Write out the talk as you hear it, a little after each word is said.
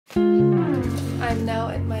I'm now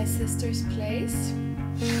at my sister's place.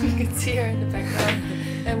 You can see her in the background.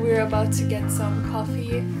 And we're about to get some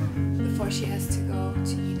coffee before she has to go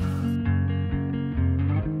to uni.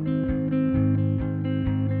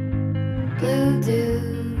 Blue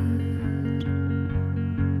dude,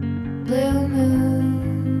 blue moon,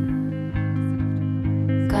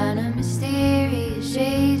 kinda mysterious,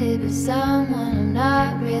 shaded with someone I'm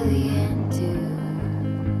not really into.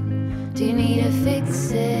 Do you need to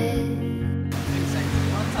fix it?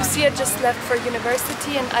 Lucia just left for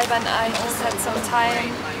university and Alba and I just had some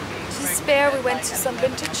time to spare. We went to some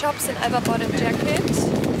vintage shops and Alba bought a jacket.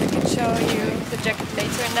 I can show you the jacket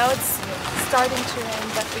later. And now it's starting to rain,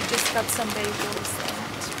 but we just got some bagels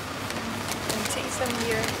and take some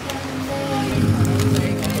here.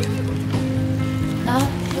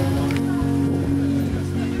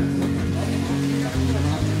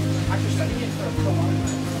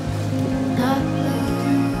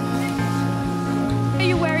 What are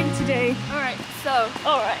you wearing today?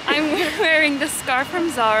 I'm wearing the scarf from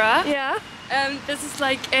Zara. Yeah. This is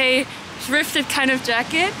like a thrifted kind of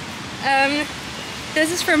jacket.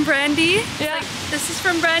 This is from Brandy. Yeah. This is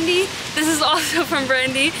from Brandy. This is also from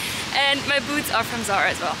Brandy. And my boots are from Zara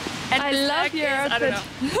as well. And I this love bag your is, I don't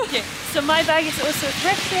outfit. know. Okay. So my bag is also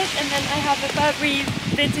thrifted, and then I have a Burberry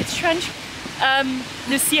vintage trench,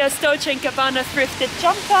 Lucia's Dolce & Gabbana thrifted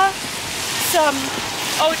jumper, some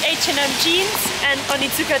old H&M jeans, and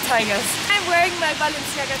Onitsuka tigers. I'm wearing my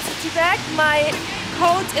Balenciaga city bag. My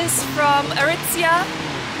coat is from Aritzia.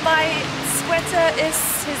 My sweater is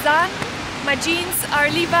Cezanne. My jeans are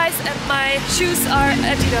Levi's, and my shoes are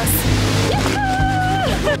Adidas.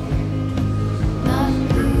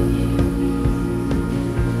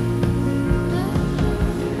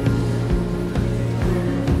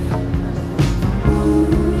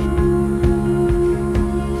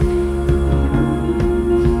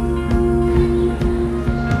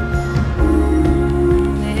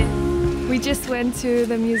 We just went to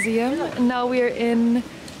the museum and now we're in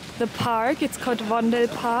the park. It's called Wandel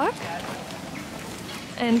Park.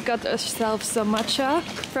 And got ourselves some matcha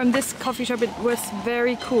from this coffee shop. It was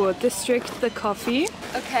very cool. District the coffee.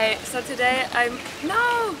 Okay, so today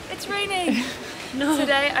no, it's raining. No.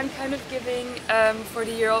 Today I'm kind of giving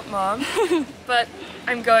 40-year-old mom, but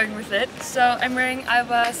I'm going with it. So I'm wearing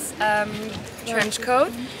Alba's trench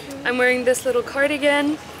coat. I'm wearing this little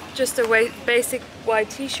cardigan, just a basic white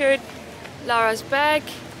t-shirt, Lara's bag,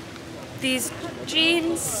 these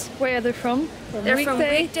jeans. Where are they from? They're from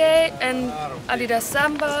Weekday and Adidas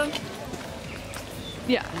Samba.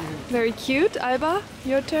 Yeah, very cute. Alba,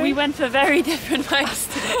 your turn. We went for very different vibes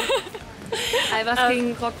today. I was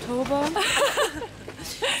in October.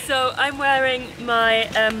 So I'm wearing my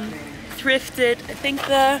thrifted, I think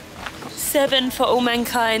the 7 for All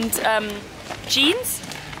Mankind jeans,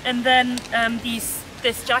 and then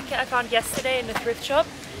this jacket I found yesterday in the thrift shop,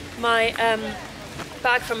 my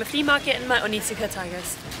bag from a flea market, and my Onitsuka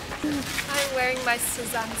tigers. I'm wearing my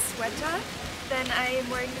Cezanne sweater, then I am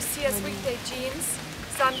wearing Lucia's Weekday jeans,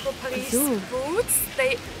 Sandro Paris boots.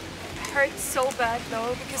 They hurt so bad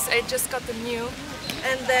though because I just got them new,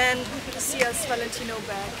 and then Lucia's Valentino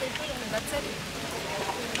bag. And that's it.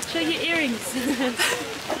 Show your earrings.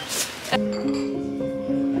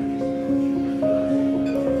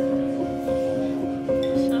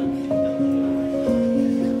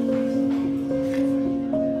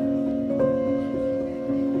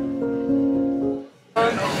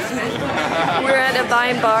 We're at a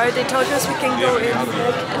wine bar. They told us we can go in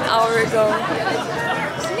like an hour ago.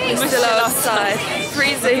 We're still outside.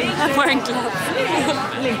 Freezing. I'm wearing gloves.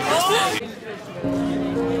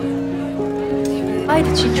 Why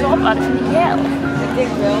did she drop out of the yell? I think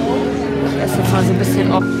well. Yes, it was a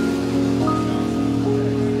bisschen off.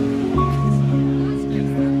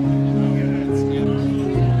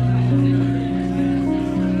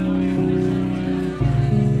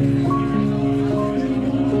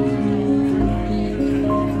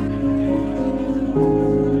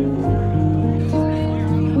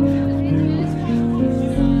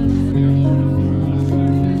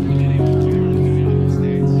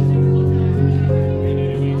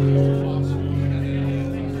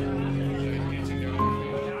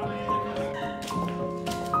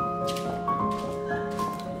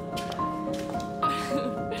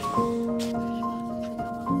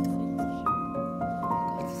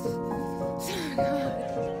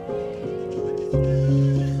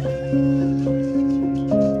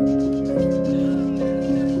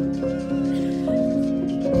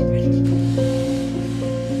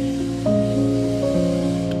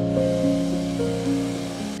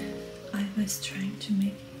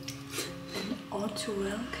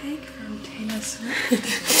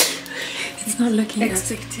 It's not looking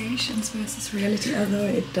expectations versus reality, although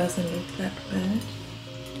it doesn't look that bad.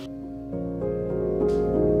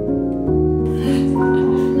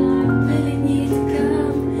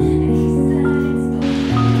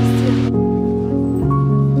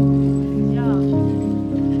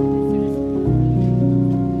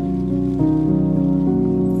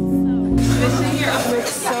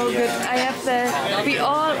 We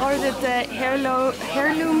all ordered the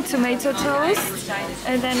heirloom tomato toast,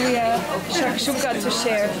 and then we have shakshuka to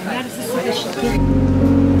share.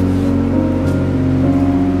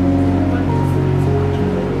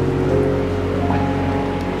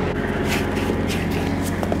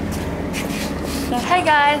 Hey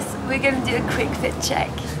guys, we're gonna do a quick fit check.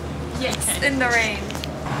 Yes, in the rain.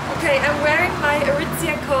 Okay, I'm wearing my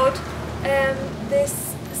Aritzia coat.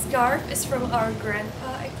 This scarf is from our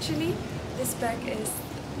grandpa actually. This bag is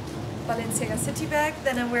Balenciaga city bag.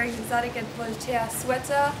 Then I'm wearing the Zadig and Voltaire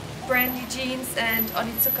sweater, Brandy jeans, and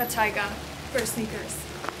Onitsuka Taiga for sneakers.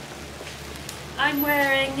 I'm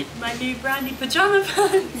wearing my new Brandy pajama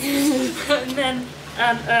pants and then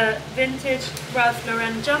a vintage Ralph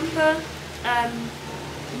Lauren jumper,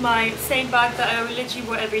 my same bag that I literally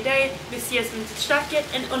wore every day, Lucia's vintage jacket,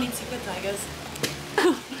 and Onitsuka Tigers.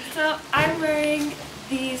 So I'm wearing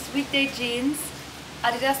these weekday jeans,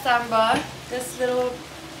 Adidas Samba, this little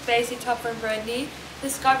basic top from Brandy,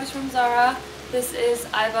 this scarf is from Zara, this is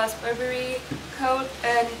Iva's Burberry coat,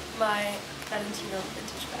 and my Valentino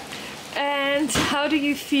vintage bag. And how do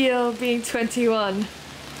you feel being 21?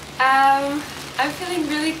 I'm feeling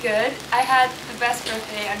really good. I had the best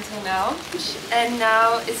birthday until now, and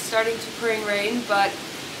now it's starting to pouring rain, but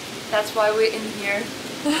that's why we're in here,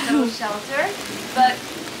 a little shelter. But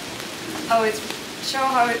oh, show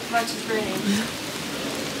how much it's raining.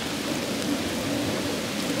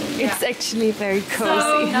 It's actually very cozy.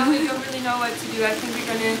 So now we don't really know what to do. I think we're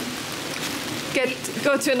gonna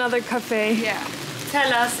go to another cafe. Yeah.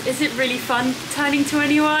 Tell us, is it really fun turning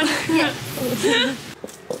 21? Yeah.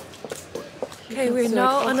 Okay, we're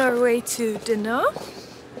now on our way to dinner,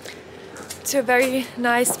 to a very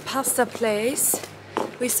nice pasta place.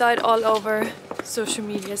 We saw it all over social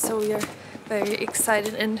media, so we are very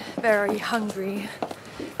excited and very hungry.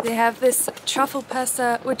 They have this truffle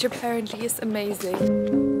pasta, which apparently is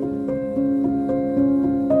amazing.